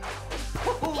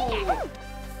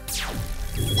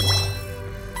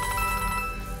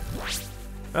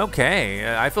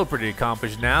 Okay, I feel pretty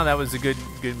accomplished now. That was a good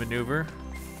maneuver.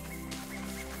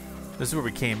 This is where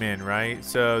we came in, right?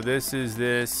 So this is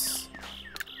this.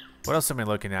 What else am I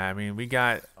looking at? I mean, we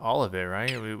got all of it,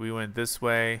 right? We went this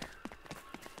way.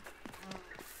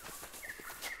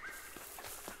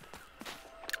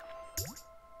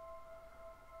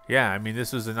 Yeah, I mean,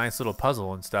 this was a nice little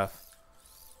puzzle and stuff.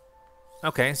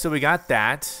 Okay, so we got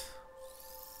that.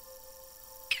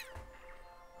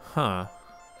 Huh.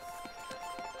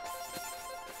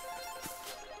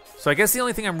 So I guess the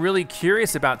only thing I'm really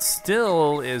curious about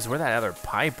still is where that other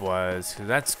pipe was, because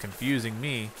that's confusing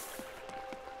me.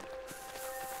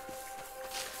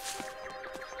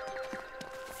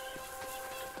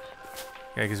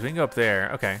 Yeah, because we can go up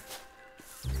there. Okay.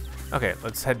 Okay,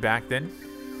 let's head back then.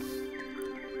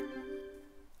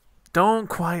 Don't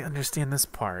quite understand this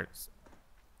part.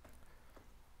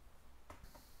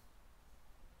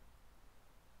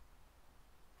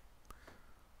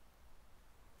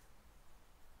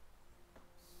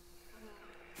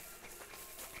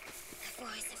 The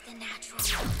voice of the natural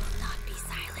world will not be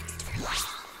silenced for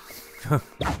long.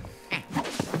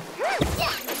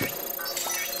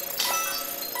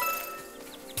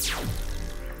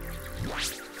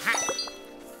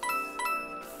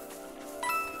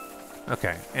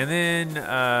 Okay, and then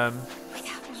Without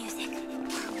music,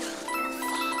 our world will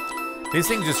fall. these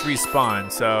things just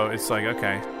respawn, so it's like,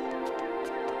 okay.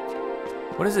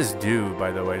 What does this do,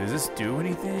 by the way? Does this do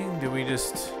anything? Do we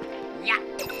just... Yeah.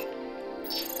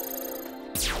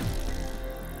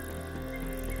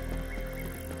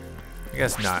 I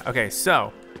guess not. Okay,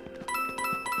 so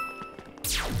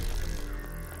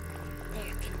There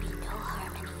can be no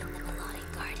harmony in the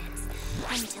Melodic Gardens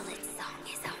until its song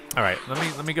is over. all right,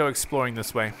 let me go exploring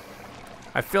this way.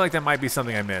 I feel like that might be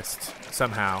something I missed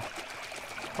somehow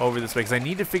over this way, because I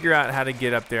need to figure out how to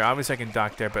get up there. Obviously I can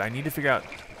dock there, but I need to figure out,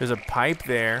 there's a pipe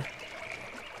there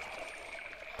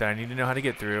that I need to know how to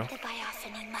get through. The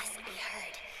biophony must be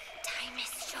heard. Time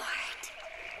is short.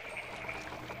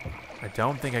 I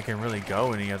don't think I can really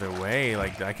go any other way.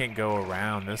 Like, I can't go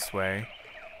around this way.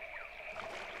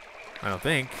 I don't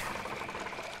think.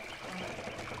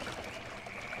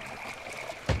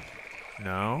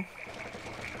 No.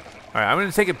 Alright, I'm going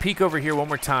to take a peek over here one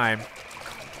more time.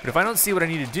 But if I don't see what I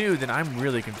need to do, then I'm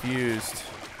really confused.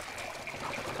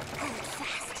 Hold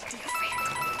fast, dear friend.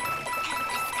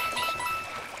 Help is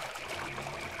coming.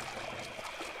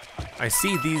 I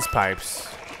see these pipes.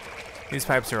 These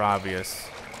pipes are obvious.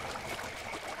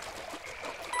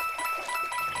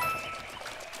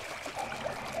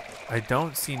 I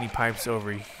don't see any pipes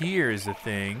over here is the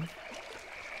thing.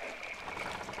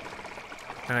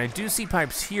 And I do see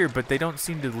pipes here, but they don't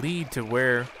seem to lead to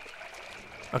where...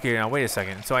 Okay, now wait a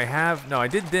second. So I have... No, I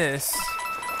did this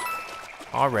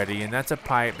already, and that's a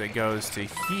pipe that goes to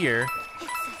here. It's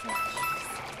of no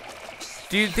use.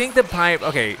 Do you think the pipe...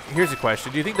 Okay, here's a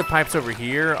question. Do you think the pipes over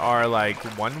here are like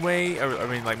one way? Or, I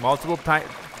mean, like multiple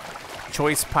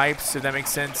choice pipes, if that makes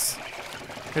sense?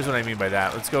 Here's what I mean by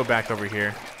that. Let's go back over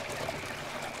here.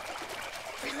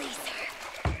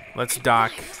 Let's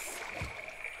dock.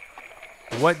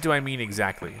 What do I mean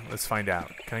exactly? Let's find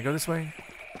out. Can I go this way?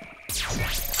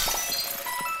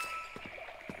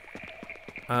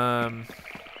 I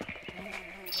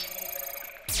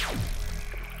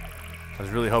was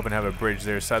really hoping to have a bridge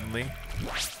there suddenly.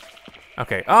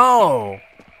 Okay. Oh!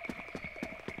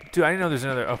 Dude, I didn't know there's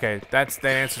another... Okay, that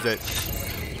answers it.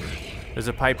 There's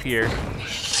a pipe here.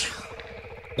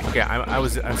 Okay,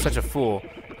 I'm such a fool.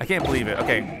 I can't believe it.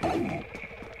 Okay.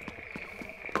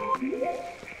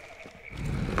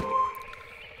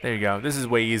 There you go. This is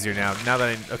way easier now. Now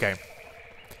that okay.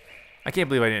 I can't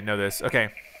believe I didn't know this. Okay.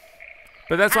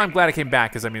 But that's why I'm glad I came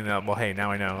back, because I mean, well, hey,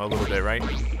 now I know a little bit, right?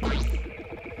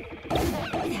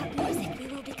 Without music, we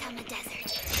will become a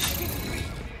desert. Physically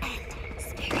and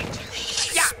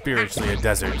spiritually. Spiritually a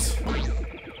desert.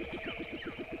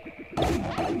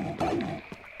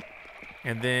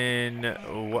 And then,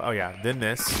 oh yeah, then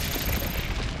this.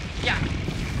 Yeah.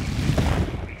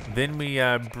 Then we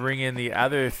bring in the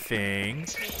other thing.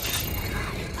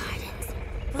 Melodic Gardens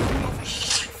will never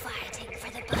stop fighting for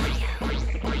the bio.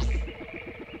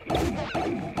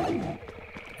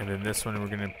 And then this one we're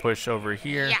gonna push over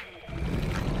here. Yeah.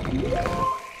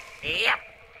 Yep.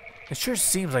 It sure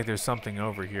seems like there's something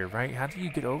over here, right? How do you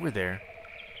get over there?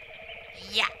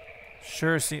 Yeah.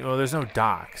 Sure seems, well, there's no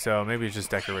dock, so maybe it's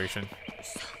just decoration.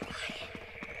 So quiet.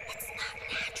 It's not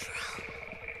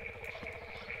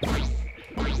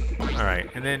natural. All right,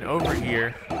 and then over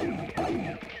here.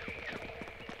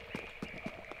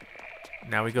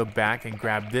 Now we go back and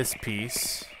grab this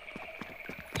piece.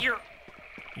 You're.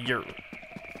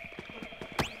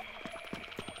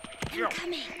 I'm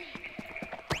coming.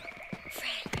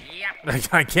 Friend. Yep.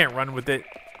 I can't run with it.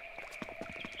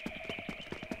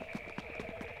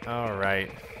 All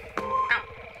right.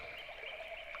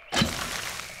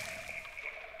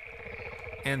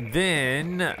 And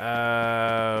then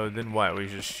what? We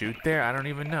just shoot there? I don't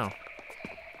even know.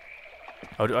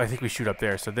 Oh, I think we shoot up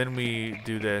there. So then we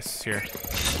do this here.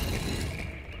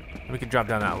 We can drop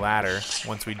down that ladder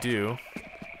once we do.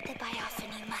 The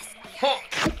biophony must be heard.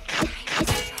 Time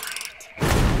is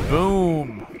short.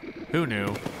 Boom! Who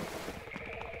knew?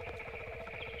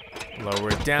 Lower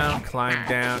it down, climb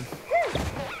down.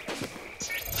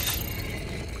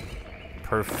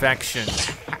 Perfection.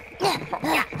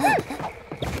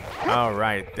 All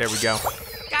right, there we go.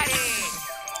 Got it.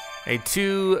 A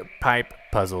 2-pipe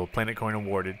puzzle. Planet coin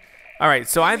awarded. All right,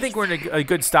 so I think we're in a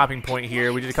good stopping point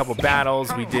here. We did a couple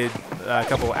battles. We did a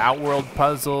couple outworld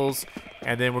puzzles.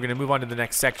 And then we're going to move on to the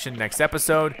next section, next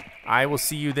episode. I will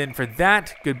see you then for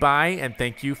that. Goodbye, and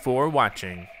thank you for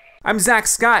watching. I'm Zack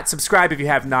Scott. Subscribe if you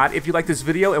have not. If you like this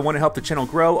video and want to help the channel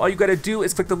grow, all you got to do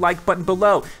is click the like button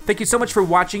below. Thank you so much for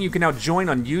watching. You can now join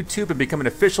on YouTube and become an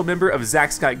official member of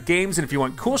ZackScottGames. And if you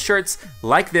want cool shirts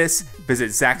like this, visit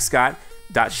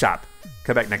ZackScott.shop.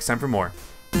 Come back next time for more.